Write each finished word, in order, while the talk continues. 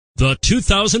The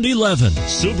 2011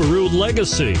 Subaru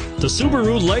Legacy. The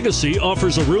Subaru Legacy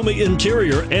offers a roomy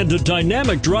interior and a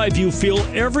dynamic drive you feel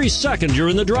every second you're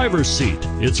in the driver's seat.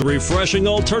 It's a refreshing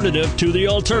alternative to the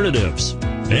alternatives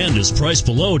and is priced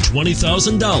below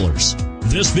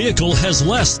 $20,000. This vehicle has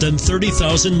less than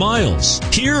 30,000 miles.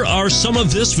 Here are some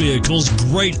of this vehicle's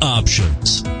great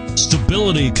options: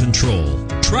 stability control,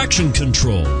 traction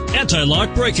control,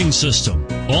 anti-lock braking system,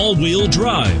 all-wheel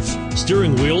drive,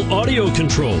 steering wheel audio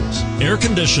controls, air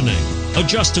conditioning,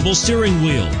 adjustable steering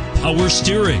wheel, power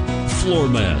steering, floor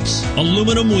mats,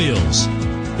 aluminum wheels.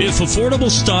 If affordable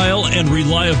style and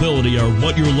reliability are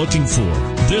what you're looking for,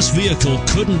 this vehicle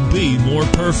couldn't be more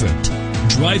perfect.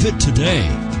 Drive it today.